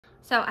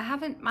So I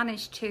haven't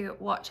managed to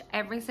watch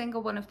every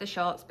single one of the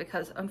shorts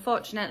because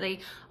unfortunately,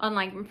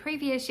 unlike in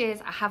previous years,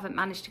 I haven't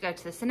managed to go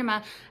to the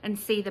cinema and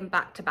see them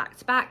back to back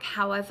to back.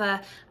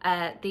 However,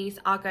 these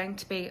are going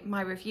to be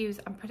my reviews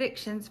and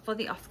predictions for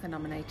the Oscar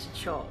nominated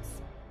shorts.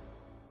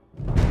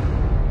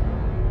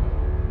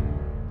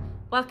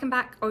 Welcome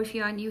back, or if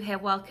you are new here,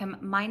 welcome.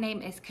 My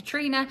name is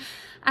Katrina,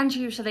 and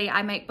usually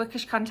I make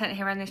bookish content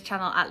here on this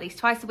channel at least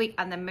twice a week,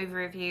 and then movie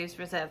reviews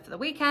reserved for the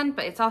weekend,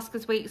 but it's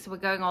Oscars week, so we're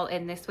going all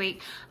in this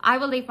week. I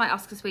will leave my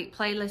Oscars week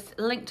playlist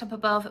linked up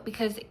above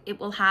because it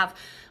will have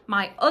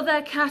my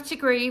other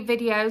category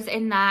videos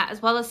in there,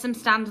 as well as some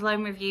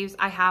standalone reviews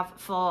I have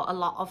for a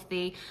lot of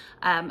the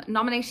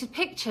nominated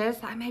pictures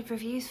that I made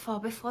reviews for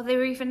before they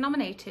were even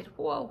nominated.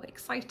 Whoa,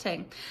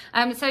 exciting.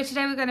 So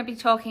today we're going to be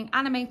talking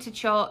animated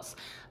shorts,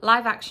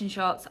 live action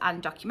shorts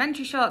and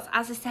documentary shorts.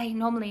 As I say,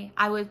 normally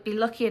I would be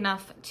lucky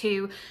enough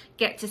to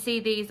get to see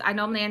these. I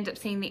normally end up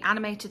seeing the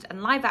animated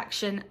and live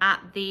action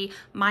at the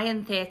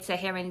Mayan Theatre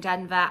here in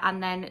Denver,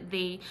 and then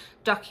the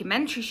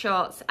documentary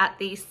shorts at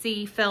the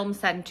C Film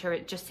Centre.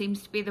 It just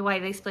seems to be the way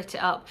they split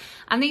it up.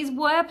 And these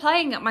were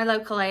playing at my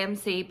local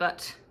AMC,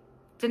 but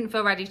didn't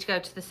feel ready to go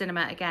to the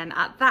cinema again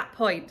at that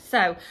point.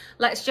 So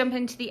let's jump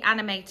into the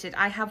animated.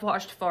 I have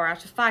watched 4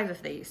 out of 5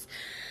 of these.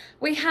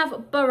 We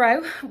have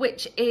Burrow,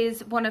 which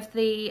is one of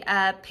the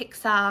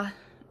Pixar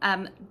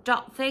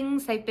dot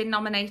things. They've been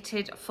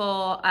nominated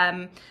for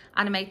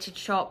animated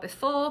short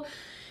before.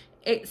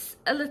 It's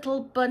a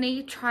little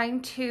bunny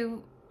trying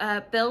to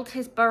build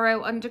his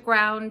burrow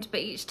underground,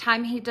 but each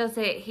time he does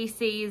it, he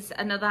sees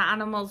another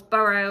animal's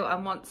burrow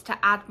and wants to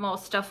add more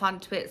stuff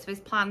onto it, so his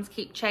plans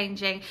keep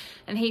changing,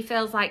 and he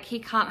feels like he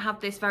can't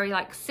have this very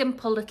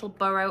simple little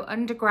burrow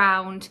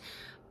underground.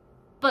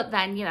 But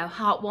then, you know,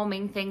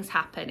 heartwarming things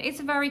happen.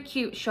 It's a very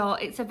cute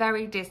short. It's a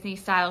very Disney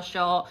style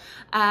short.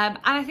 And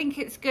I think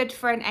it's good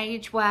for an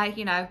age where,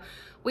 you know,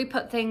 we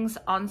put things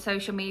on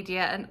social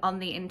media and on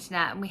the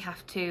internet, and we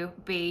have to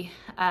be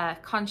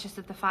conscious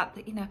of the fact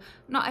that, you know,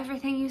 not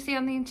everything you see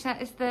on the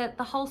internet is the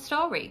whole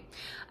story.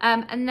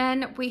 And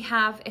then we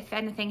have If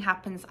Anything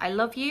Happens, I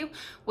Love You,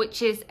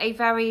 which is a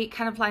very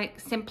kind of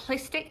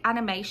simplistic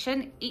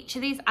animation. Each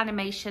of these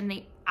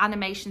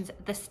animations,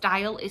 the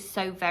style is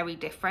so very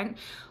different.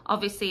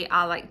 Obviously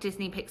our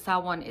Disney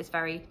Pixar one is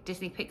very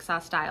Disney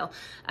Pixar style.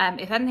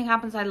 If Anything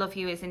Happens, I Love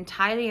You is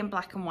entirely in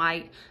black and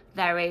white.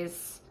 There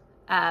is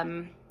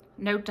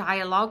no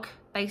dialogue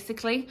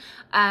basically,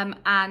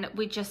 and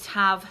we just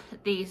have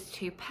these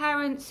two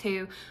parents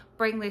who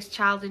bring this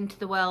child into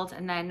the world,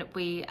 and then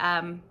we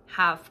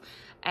have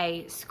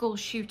a school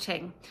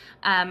shooting,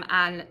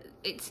 and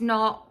it's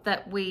not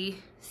that we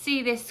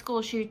see this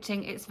school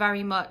shooting, it's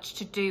very much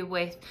to do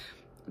with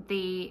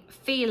the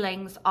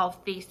feelings of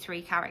these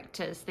 3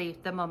 characters,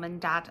 the mum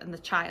and dad and the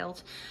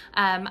child,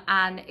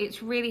 and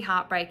it's really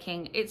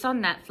heartbreaking. It's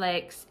on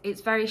Netflix.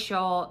 It's very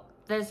short.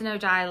 There's no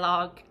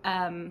dialogue.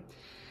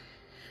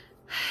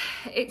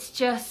 It's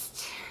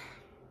just,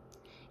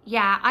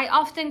 yeah, I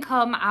often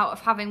come out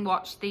of having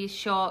watched these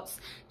shorts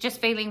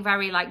just feeling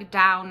very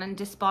down and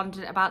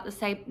despondent about the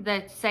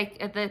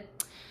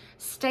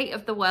state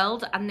of the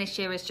world, and this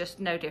year is just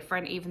no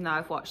different, even though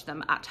I've watched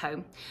them at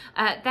home.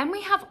 Then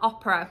we have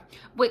Opera,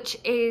 which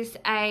is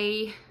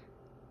I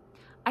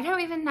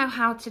don't even know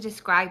how to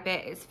describe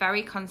it. It's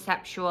very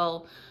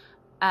conceptual.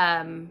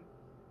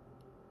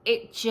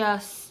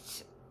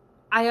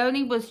 I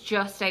only was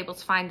just able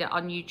to find it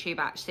on YouTube,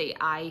 actually.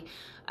 I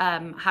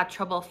had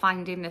trouble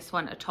finding this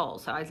one at all,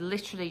 so I was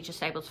literally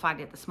just able to find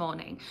it this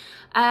morning.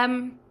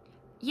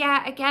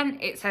 Yeah, again,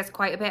 it says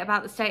quite a bit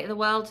about the state of the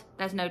world.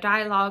 There's no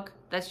dialogue,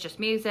 there's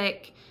just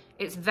music.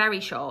 It's very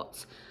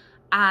short.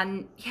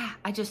 And yeah,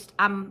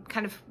 I'm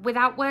kind of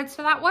without words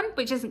for that one,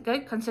 which isn't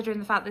good considering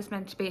the fact this is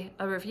meant to be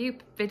a review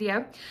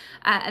video.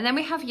 And then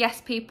we have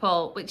Yes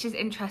People, which is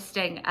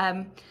interesting.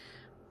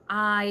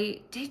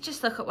 I did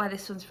just look at where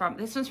this one's from.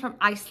 This one's from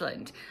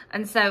Iceland.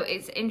 And so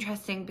it's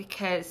interesting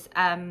because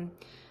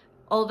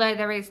although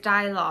there is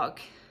dialogue,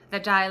 the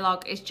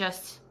dialogue is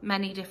just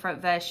many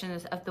different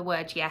versions of the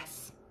word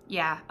yes,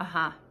 yeah,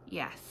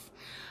 yes,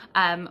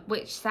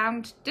 which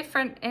sound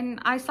different in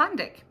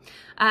Icelandic.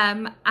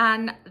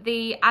 And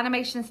the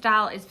animation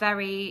style is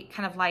very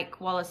kind of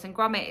like Wallace and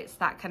Gromit. It's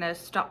that kind of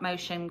stop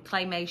motion,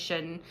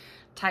 claymation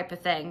type of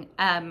thing.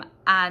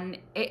 And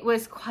it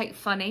was quite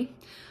funny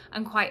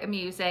and quite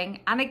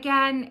amusing. And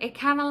again, it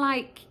kind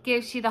of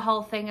gives you the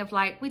whole thing of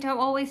we don't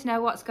always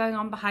know what's going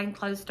on behind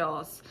closed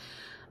doors.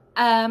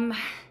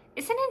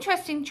 It's an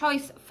interesting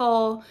choice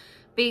for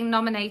being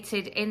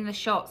nominated in the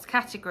shorts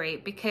category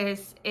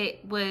because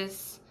it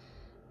was,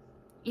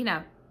 you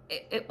know,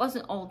 it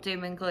wasn't all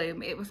doom and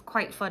gloom. It was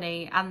quite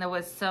funny, and there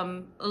was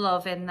some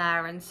love in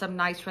there and some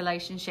nice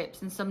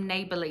relationships and some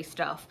neighborly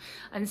stuff.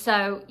 And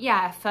so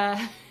yeah, for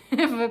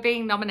for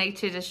being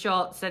nominated as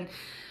shorts, and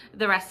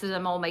the rest of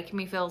them all making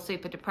me feel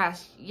super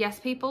depressed. Yes,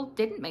 people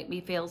didn't make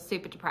me feel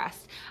super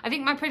depressed. I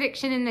think my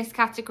prediction in this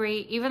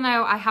category, even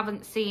though I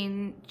haven't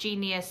seen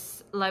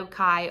Genius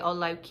Loci or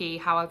Loki,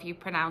 however you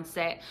pronounce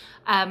it,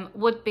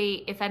 would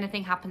be If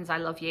Anything Happens, I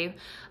Love You.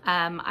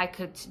 I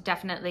could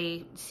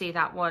definitely see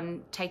that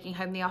one taking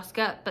home the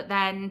Oscar, but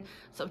then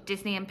sort of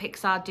Disney and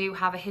Pixar do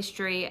have a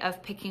history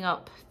of picking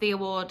up the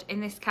award in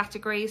this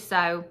category,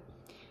 so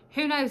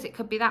who knows, it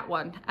could be that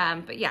one.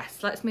 But yes,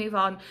 let's move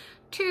on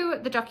to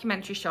the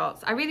documentary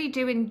shorts. I really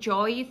do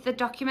enjoy the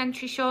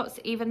documentary shorts,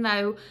 even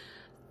though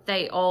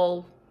they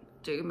all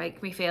do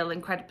make me feel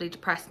incredibly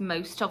depressed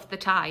most of the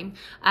time.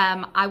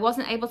 I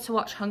wasn't able to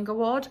watch Hunger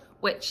Ward,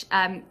 which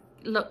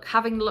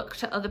having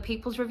looked at other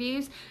people's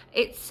reviews,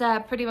 it's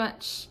pretty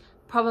much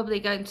probably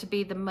going to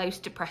be the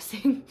most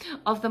depressing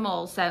of them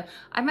all, so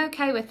I'm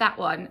okay with that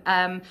one.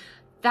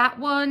 That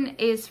one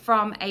is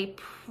from a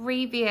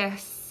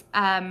previous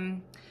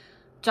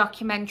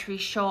documentary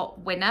short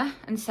winner,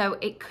 and so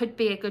it could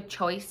be a good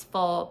choice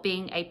for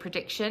being a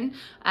prediction.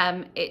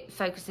 It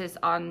focuses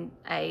on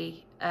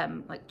a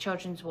like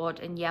children's ward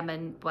in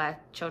Yemen where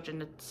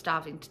children are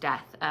starving to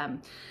death,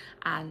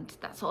 and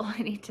that's all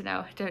I need to know.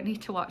 I don't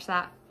need to watch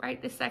that right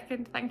this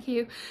second, thank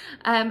you.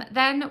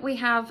 Then we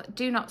have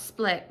Do Not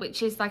Split,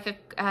 which is like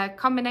a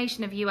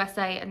combination of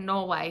USA and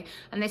Norway,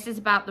 and this is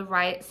about the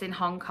riots in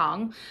Hong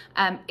Kong.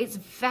 It's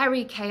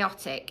very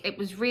chaotic. It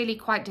was really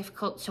quite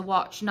difficult to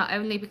watch, not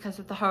only because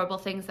of the horrible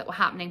things that were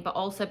happening, but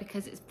also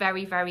because it's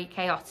very, very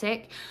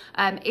chaotic.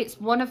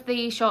 It's one of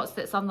the shorts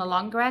that's on the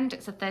longer end.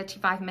 It's a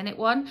 35-minute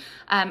one,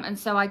 and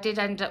so I did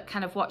end up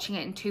kind of watching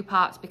it in 2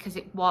 parts because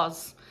it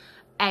was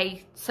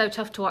A, so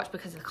tough to watch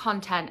because of the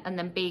content, and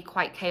then B,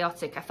 quite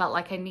chaotic. I felt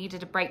like I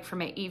needed a break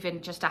from it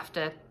even just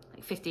after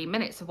like 15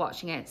 minutes of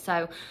watching it.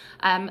 So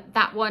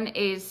that one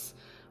is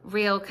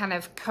real kind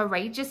of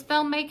courageous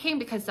filmmaking,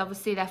 because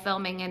obviously they're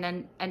filming in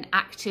an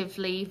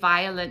actively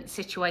violent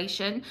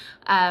situation,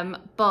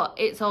 but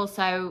it's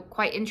also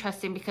quite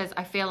interesting because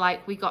I feel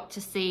like we got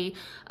to see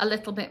a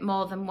little bit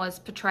more than was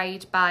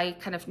portrayed by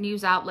kind of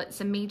news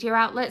outlets and media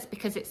outlets,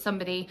 because it's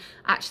somebody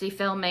actually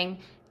filming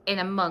in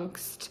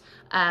amongst,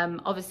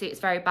 obviously it's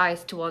very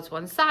biased towards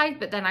one side,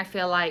 but then I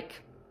feel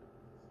like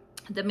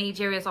the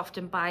media is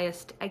often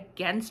biased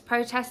against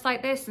protests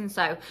like this, and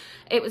so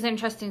it was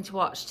interesting to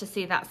watch to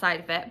see that side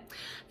of it.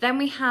 Then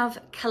we have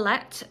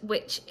Colette,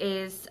 which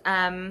is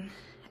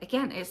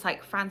again, it's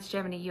like France,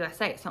 Germany,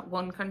 USA. It's not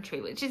one country,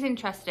 which is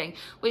interesting,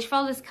 which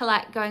follows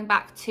Colette going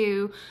back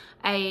to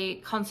a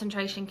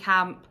concentration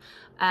camp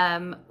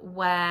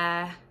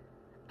where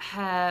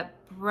her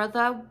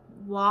brother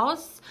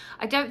was.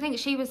 I don't think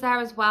she was there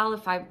as well,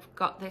 if I've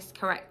got this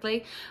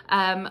correctly,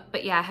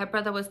 but yeah, her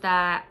brother was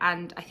there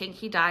and I think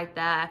he died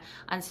there,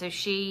 and so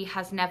she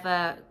has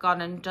never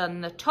gone and done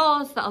the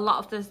tours that a lot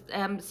of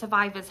the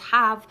survivors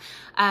have,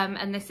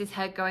 and this is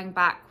her going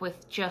back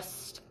with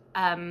just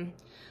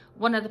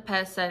one other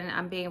person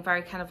and being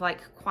very kind of like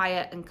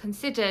quiet and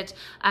considered,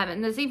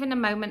 and there's even a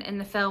moment in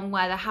the film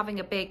where they're having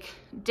a big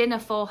dinner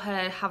for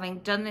her, having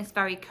done this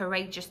very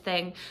courageous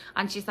thing,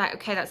 and she's like,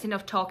 okay, that's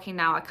enough talking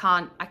now, I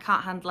can't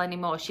handle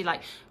anymore. She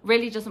like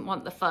really doesn't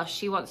want the fuss.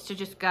 She wants to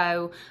just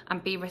go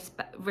and be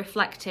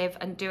reflective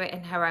and do it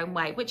in her own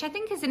way, which I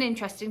think is an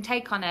interesting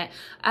take on it.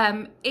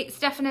 It's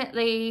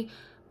definitely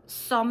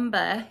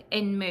somber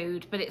in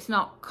mood, but it's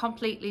not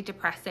completely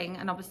depressing,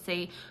 and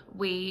obviously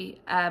we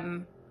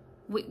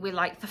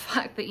like the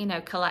fact that, you know,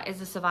 Colette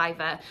is a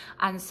survivor,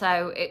 and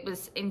so it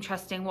was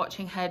interesting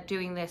watching her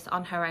doing this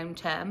on her own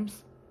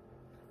terms.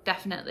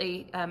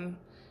 Definitely,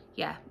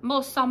 yeah,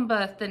 more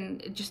somber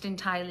than just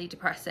entirely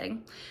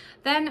depressing.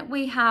 Then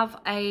we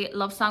have a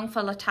love song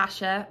for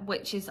Latasha,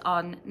 which is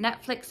on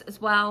Netflix as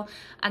well,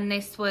 and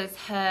this was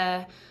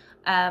her,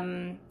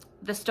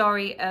 the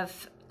story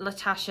of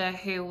Latasha,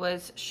 who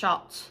was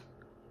shot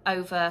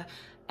over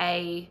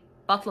a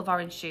bottle of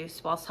orange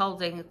juice whilst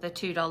holding the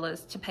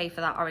 $2 to pay for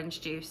that orange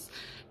juice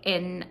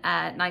in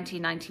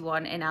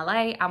 1991 in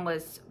LA, and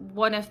was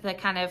one of the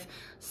kind of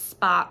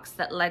sparks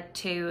that led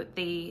to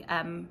the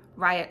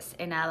riots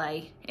in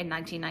LA in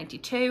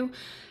 1992.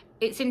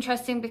 It's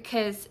interesting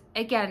because,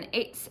 again,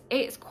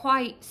 it's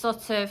quite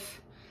sort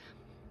of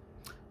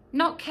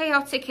not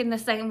chaotic in the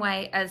same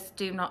way as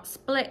Do Not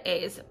Split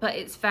is, but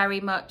it's very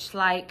much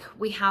like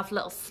we have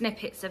little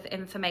snippets of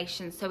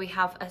information. So we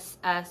have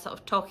a sort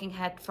of talking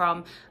head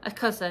from a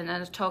cousin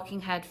and a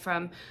talking head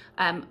from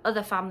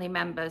other family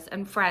members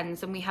and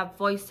friends, and we have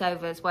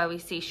voiceovers where we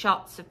see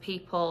shots of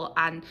people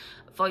and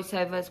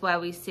voiceovers where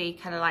we see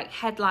kind of like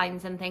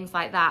headlines and things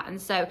like that.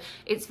 And so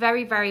it's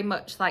very, very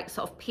much like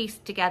sort of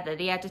pieced together.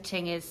 The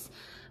editing is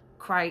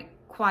quite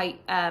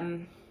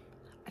I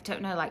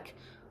don't know, like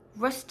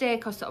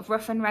rustic or sort of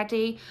rough and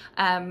ready,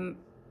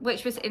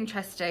 which was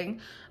interesting.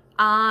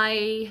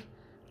 I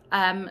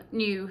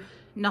knew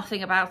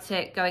nothing about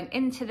it going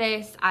into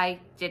this. I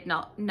did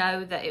not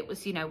know that it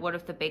was, you know, one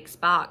of the big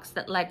sparks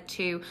that led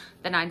to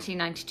the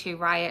 1992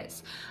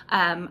 riots,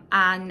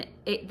 and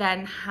it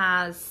then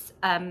has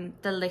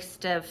the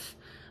list of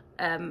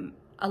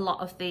a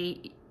lot of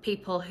the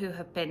people who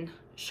have been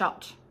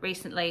shot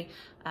recently,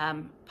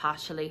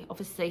 partially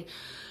obviously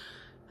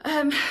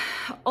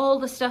all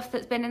the stuff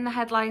that's been in the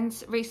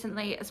headlines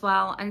recently as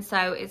well, and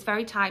so it's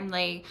very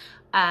timely,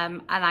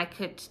 and I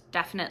could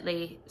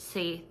definitely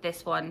see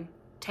this one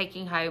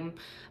taking home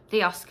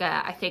the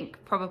Oscar. I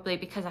think probably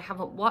because I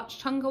haven't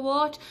watched Hunger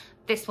Ward,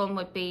 this one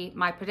would be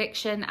my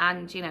prediction,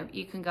 and you know,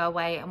 you can go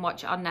away and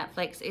watch it on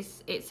Netflix.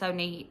 It's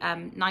only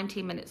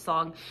 19 minutes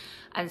long,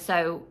 and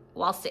so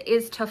whilst it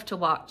is tough to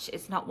watch,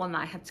 it's not one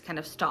that I had to kind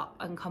of stop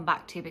and come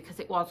back to because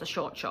it was a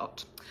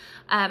short.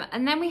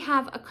 And then we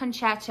have A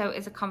Concerto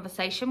is a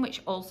Conversation,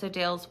 which also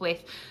deals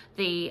with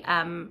the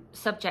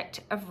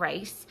subject of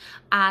race,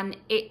 and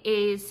it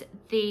is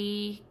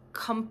the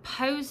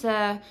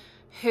composer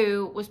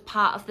who was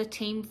part of the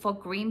team for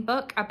Green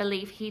Book. I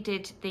believe he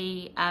did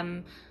the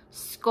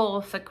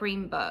score for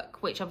Green Book,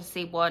 which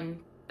obviously won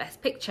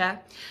Best Picture,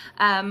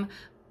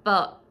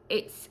 but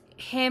it's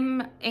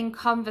him in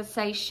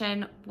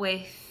conversation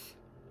with,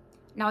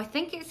 now I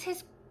think it's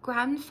his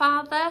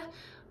grandfather.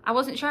 I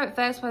wasn't sure at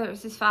first whether it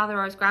was his father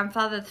or his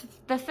grandfather.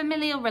 The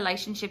familial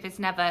relationship is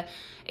never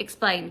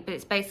explained, but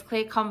it's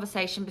basically a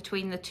conversation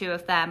between the two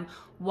of them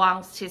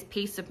whilst his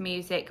piece of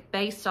music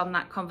based on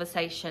that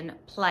conversation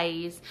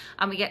plays,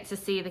 and we get to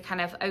see the kind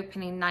of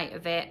opening night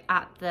of it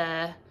at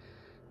the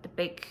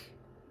big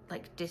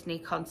like Disney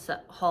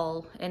concert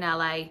hall in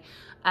LA,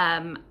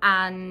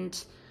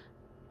 and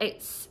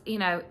it's, you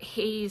know,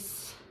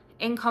 he's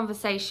in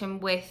conversation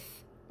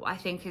with what I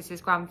think is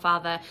his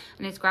grandfather,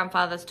 and his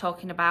grandfather's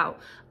talking about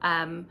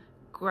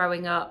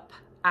growing up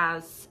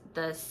as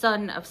the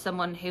son of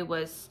someone who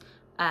was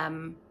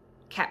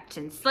kept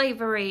in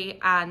slavery,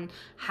 and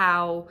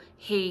how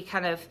he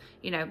kind of,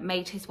 you know,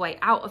 made his way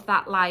out of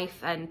that life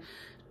and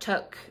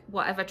took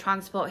whatever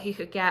transport he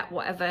could get,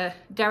 whatever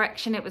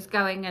direction it was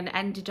going, and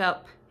ended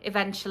up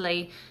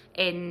eventually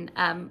in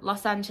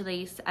Los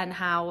Angeles, and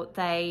how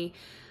they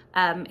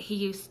he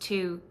used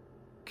to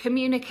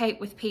communicate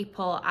with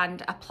people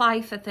and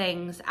apply for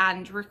things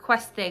and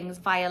request things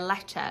via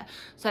letter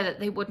so that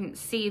they wouldn't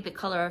see the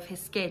color of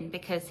his skin,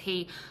 because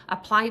he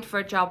applied for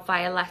a job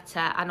via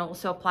letter and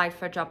also applied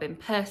for a job in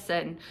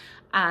person,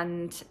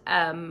 and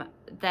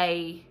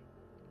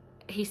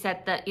he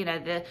said that, you know,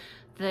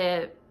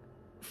 the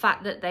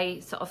fact that they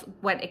sort of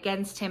went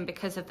against him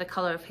because of the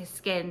color of his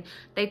skin,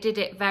 they did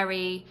it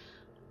very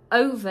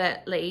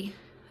overtly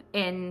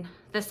in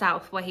the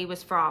South where he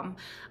was from,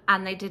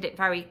 and they did it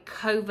very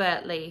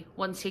covertly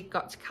once he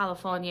got to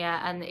California.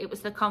 And it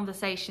was the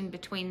conversation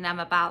between them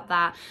about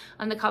that,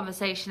 and the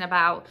conversation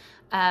about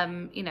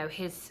you know,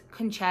 his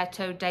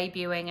concerto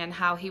debuting and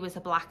how he was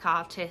a black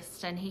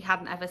artist and he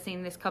hadn't ever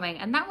seen this coming.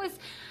 And that was,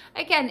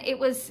 again,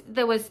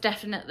 there was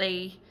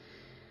definitely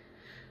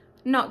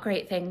not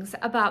great things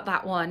about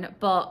that one,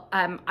 but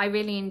I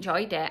really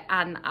enjoyed it,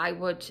 and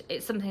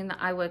it's something that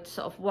I would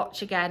sort of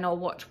watch again, or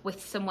watch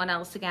with someone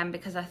else again,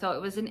 because I thought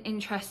it was an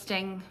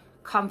interesting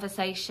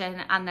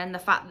conversation. And then the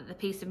fact that the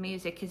piece of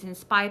music is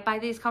inspired by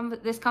this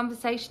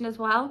conversation as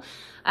well.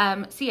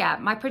 So yeah,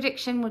 my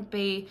prediction would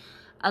be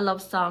a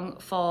love song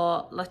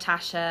for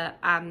Latasha,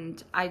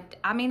 and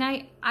I mean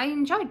I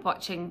enjoyed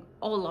watching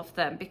all of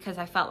them because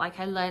I felt like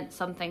I learned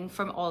something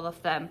from all of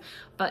them.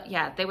 But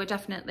yeah, they were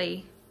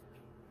definitely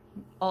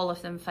all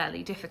of them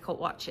fairly difficult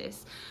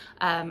watches,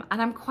 and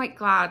I'm quite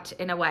glad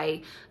in a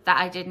way that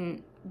I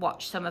didn't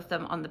watch some of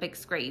them on the big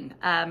screen.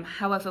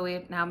 However,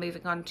 we're now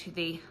moving on to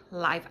the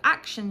live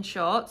action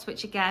shorts,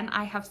 which again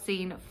I have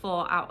seen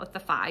 4 out of the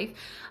 5.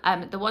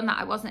 The one that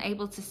I wasn't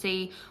able to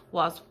see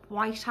was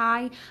White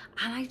Eye,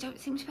 and I don't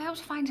seem to be able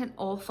to find an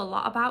awful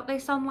lot about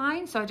this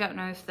online, so I don't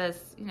know if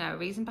there's, you know, a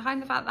reason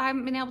behind the fact that I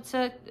haven't been able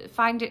to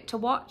find it to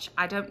watch.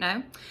 I don't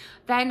know.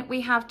 Then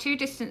we have Two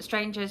Distant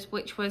Strangers,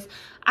 which was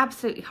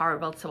absolutely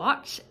horrible to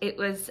watch. It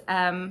was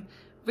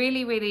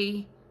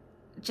really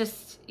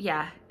just,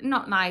 yeah,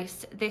 not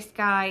nice. This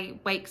guy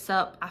wakes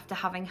up after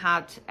having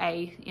had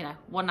a, you know,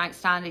 one night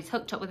stand. He's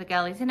hooked up with a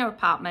girl. He's in her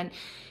apartment.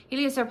 He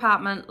leaves her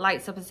apartment,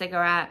 lights up a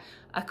cigarette.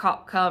 A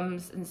cop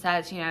comes and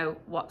says, you know,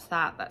 what's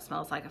that? That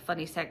smells like a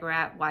funny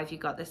cigarette. Why have you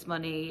got this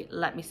money?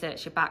 Let me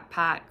search your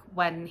backpack.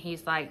 When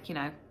he's like, you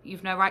know,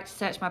 you've no right to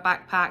search my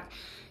backpack.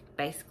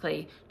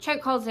 Basically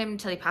chokeholds him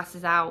until he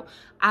passes out.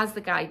 As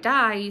the guy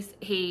dies,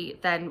 he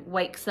then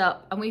wakes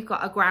up, and we've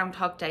got a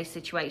Groundhog Day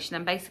situation.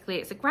 And basically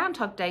it's a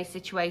Groundhog Day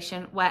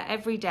situation where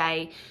every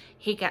day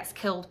he gets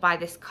killed by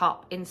this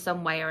cop in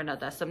some way or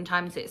another.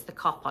 Sometimes it's the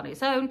cop on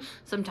his own,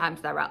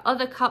 sometimes there are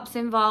other cops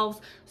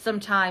involved,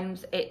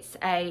 sometimes it's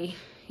a,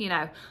 you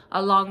know,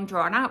 a long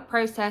drawn out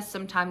process,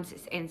 sometimes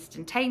it's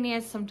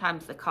instantaneous,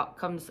 sometimes the cop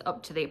comes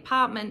up to the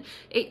apartment.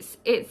 It's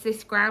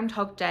this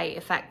Groundhog Day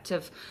effect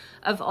of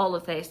all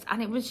of this,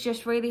 and it was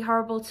just really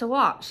horrible to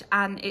watch.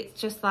 And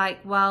it's just like,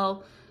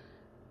 well,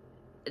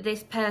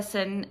 this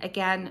person,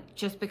 again,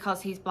 just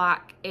because he's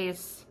black,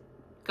 is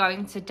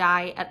going to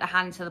die at the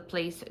hands of the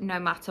police no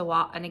matter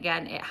what. And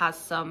again, it has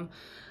some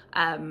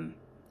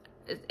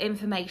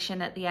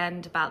information at the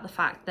end about the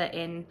fact that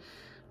in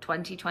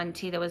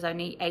 2020 there was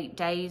only 8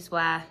 days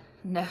where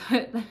no,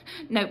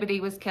 nobody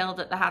was killed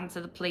at the hands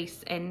of the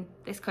police in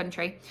this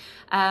country.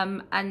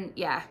 And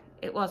yeah,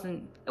 it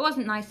wasn't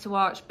nice to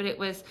watch, but it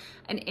was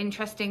an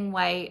interesting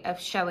way of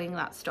showing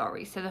that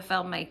story. So the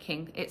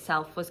filmmaking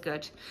itself was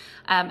good.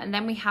 And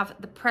then we have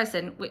The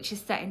Prison, which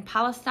is set in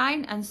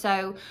Palestine. And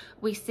so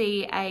we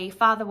see a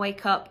father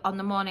wake up on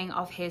the morning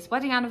of his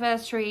wedding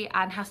anniversary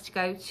and has to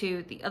go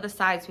to the other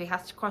side. So he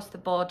has to cross the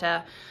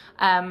border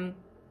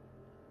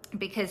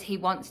because he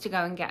wants to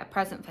go and get a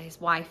present for his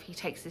wife. He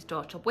takes his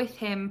daughter with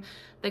him.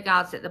 The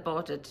guards at the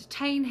border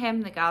detain him.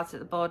 The guards at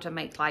the border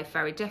make life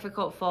very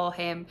difficult for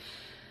him.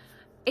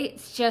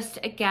 It's just,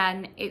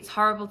 again, it's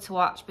horrible to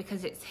watch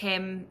because it's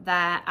him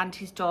there and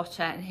his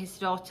daughter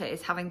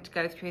is having to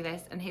go through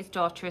this, and his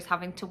daughter is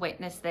having to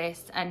witness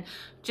this and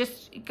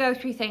just go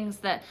through things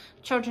that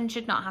children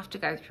should not have to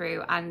go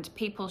through, and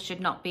people should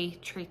not be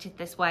treated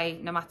this way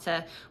no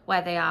matter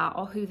where they are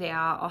or who they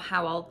are or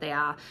how old they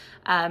are.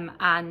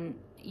 And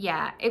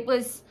yeah, it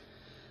was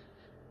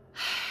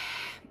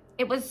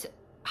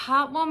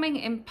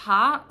heartwarming in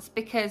parts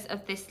because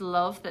of this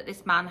love that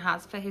this man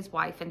has for his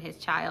wife and his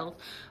child,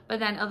 but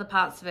then other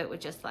parts of it were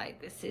just like,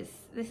 this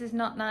is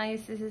not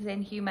nice, this is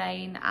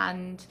inhumane.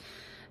 And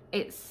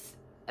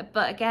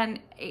but again,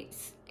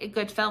 it's a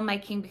good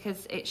filmmaking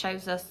because it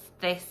shows us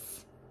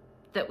this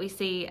that we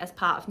see as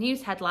part of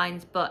news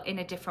headlines, but in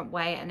a different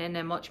way and in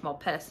a much more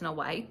personal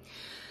way.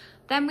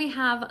 Then we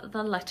have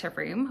The Letter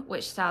Room,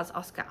 which stars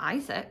Oscar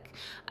Isaac,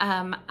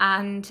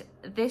 and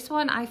this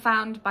one I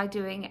found by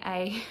doing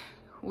a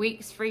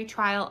week's free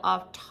trial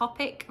of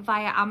Topic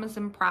via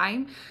Amazon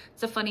Prime.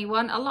 It's a funny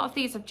one. A lot of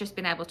these I've just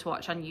been able to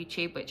watch on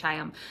YouTube, which I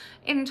am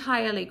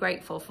entirely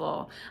grateful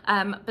for.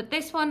 But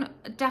this one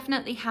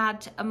definitely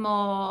had a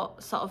more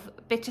sort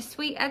of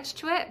bittersweet edge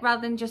to it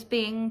rather than just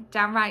being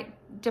downright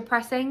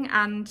depressing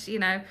and, you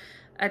know,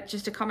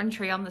 just a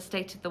commentary on the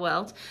state of the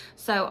world.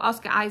 So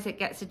Oscar Isaac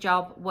gets a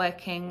job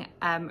working,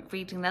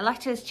 reading the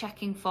letters,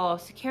 checking for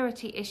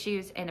security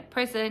issues in a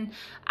prison,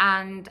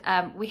 and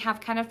we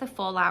have kind of the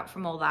fallout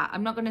from all that.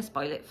 I'm not going to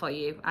spoil it for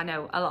you. I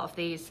know a lot of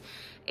these,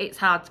 it's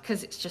hard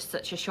because it's just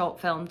such a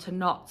short film to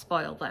not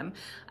spoil them.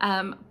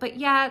 But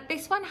yeah,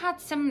 this one had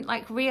some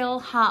like real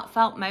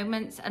heartfelt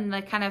moments, and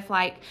the kind of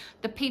like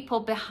the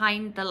people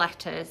behind the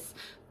letters,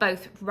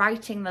 both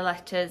writing the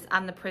letters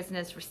and the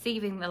prisoners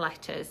receiving the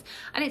letters.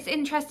 And it's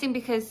interesting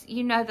because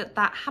you know that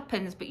that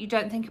happens, but you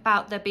don't think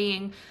about there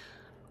being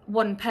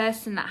one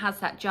person that has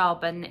that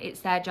job, and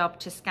it's their job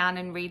to scan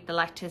and read the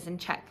letters and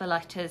check the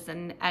letters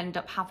and end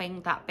up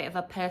having that bit of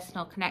a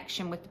personal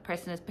connection with the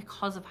prisoners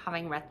because of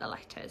having read the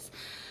letters.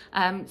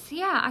 So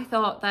yeah, I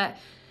thought that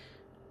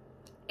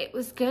it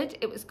was good.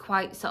 It was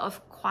quite sort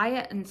of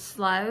quiet and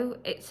slow.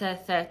 It's a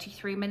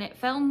 33-minute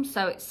film,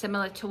 so it's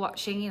similar to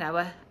watching, you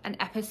know, an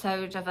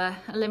episode of a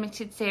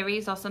limited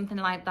series or something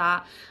like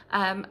that.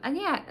 And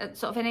yeah, it's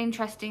sort of an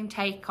interesting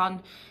take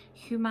on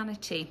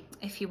humanity,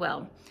 if you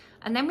will.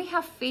 And then we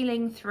have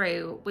Feeling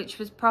Through, which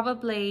was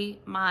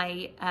probably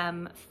my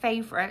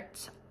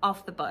favourite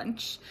of the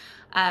bunch.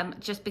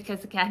 Just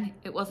because, again,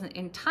 it wasn't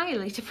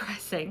entirely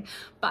depressing,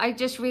 but I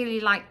just really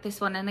liked this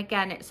one. And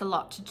again, it's a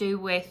lot to do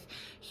with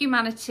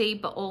humanity,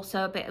 but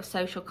also a bit of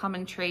social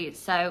commentary.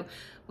 So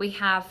we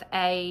have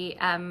a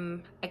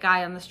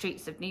guy on the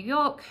streets of New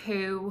York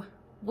who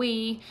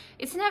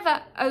it's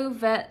never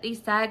overtly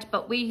said,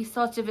 but we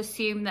sort of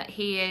assume that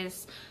he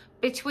is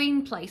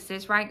between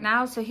places right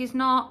now. So he's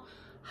not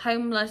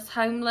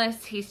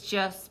homeless, he's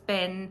just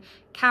been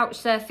couch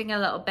surfing a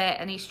little bit,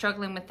 and he's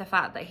struggling with the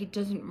fact that he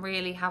doesn't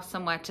really have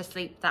somewhere to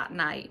sleep that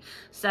night.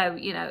 So,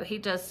 you know, he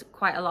does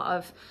quite a lot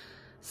of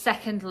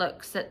second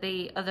looks at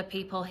the other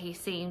people he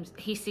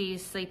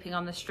sees sleeping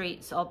on the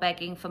streets or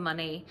begging for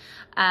money,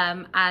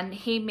 and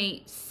he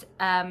meets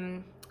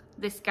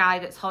this guy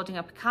that's holding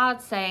up a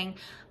card saying,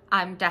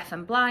 "I'm deaf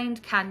and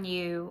blind, can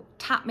you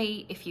tap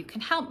me if you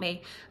can help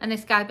me?" And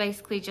this guy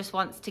basically just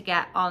wants to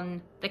get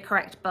on the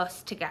correct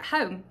bus to get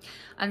home.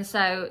 And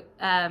so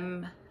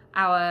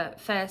our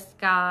first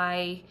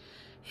guy,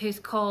 who's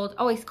called,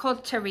 he's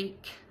called Tariq.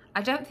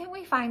 I don't think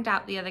we find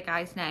out the other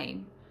guy's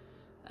name.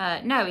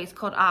 No, he's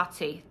called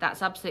Artie.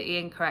 That's absolutely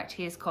incorrect.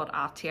 He is called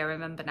Artie, I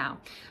remember now.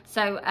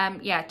 So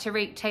yeah,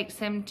 Tariq takes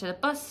him to the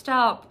bus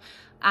stop,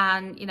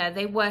 and, you know,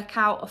 they work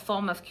out a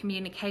form of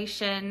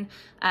communication.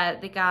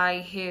 The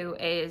guy who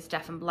is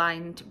deaf and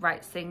blind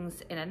writes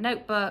things in a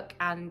notebook,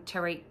 and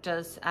Tariq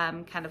does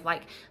kind of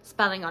like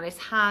spelling on his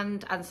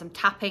hand and some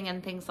tapping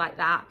and things like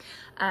that.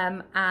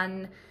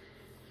 And,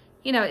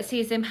 you know, it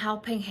sees him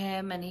helping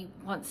him, and he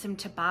wants him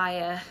to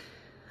buy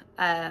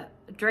a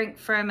drink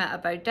for him at a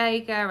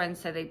bodega, and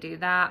so they do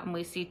that. And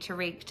we see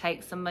Tariq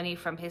take some money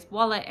from his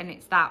wallet, and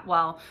it's that,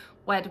 well,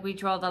 where do we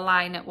draw the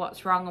line at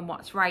what's wrong and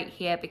what's right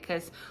here?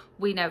 Because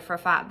we know for a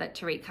fact that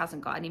Tariq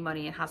hasn't got any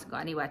money and hasn't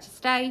got anywhere to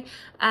stay.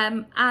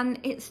 And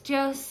it's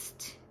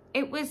just,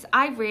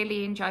 I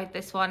really enjoyed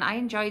this one. I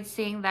enjoyed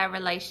seeing their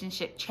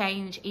relationship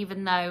change,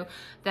 even though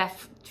they're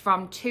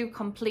from two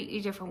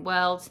completely different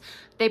worlds.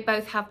 They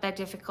both have their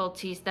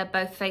difficulties. They're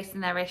both facing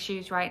their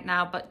issues right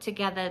now, but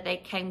together they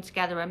came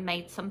together and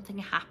made something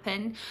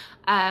happen.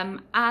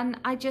 And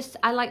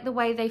I like the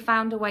way they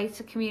found a way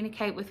to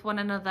communicate with one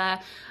another,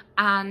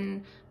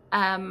 and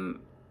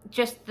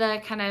just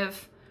the kind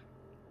of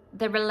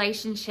the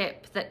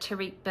relationship that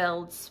Tariq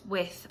builds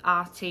with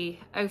Artie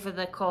over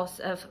the course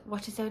of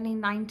what is only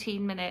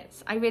 19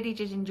 minutes. I really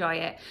did enjoy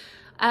it.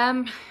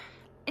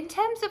 In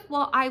terms of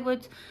what I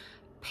would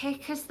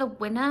pick as the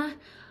winner,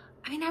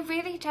 I mean, I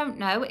really don't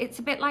know. It's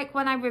a bit like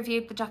when I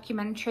reviewed the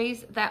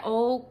documentaries. They're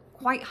all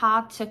quite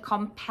hard to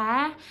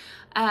compare,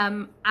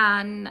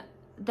 and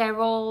they're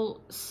all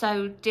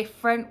so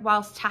different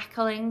whilst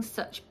tackling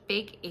such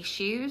big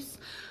issues.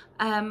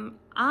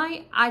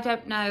 I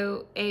don't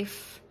know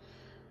if...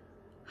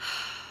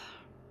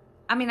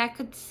 I mean, I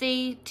could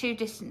see Two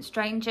Distant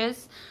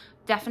Strangers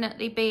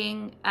definitely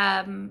being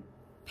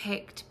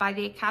picked by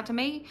the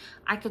Academy.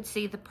 I could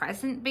see The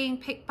Present being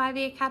picked by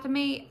the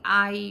Academy.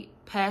 I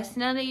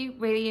personally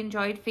really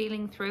enjoyed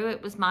Feeling Through.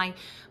 It was my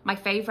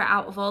favourite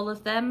out of all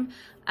of them.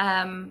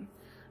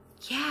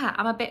 Yeah,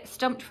 I'm a bit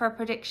stumped for a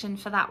prediction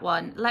for that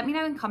one. Let me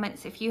know in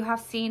comments if you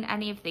have seen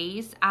any of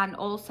these, and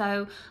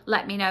also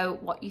let me know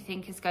what you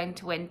think is going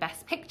to win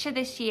Best Picture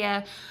this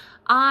year.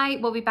 I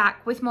will be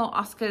back with more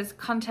Oscars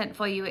content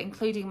for you,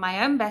 including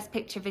my own Best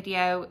Picture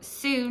video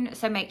soon,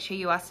 so make sure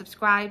you are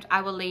subscribed.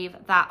 I will leave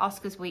that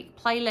Oscars Week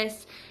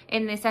playlist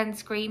in this end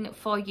screen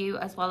for you,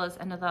 as well as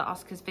another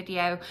Oscars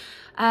video.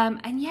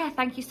 And yeah,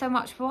 thank you so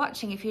much for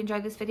watching. If you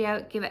enjoyed this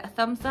video, give it a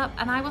thumbs up,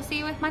 and I will see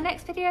you with my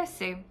next video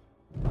soon.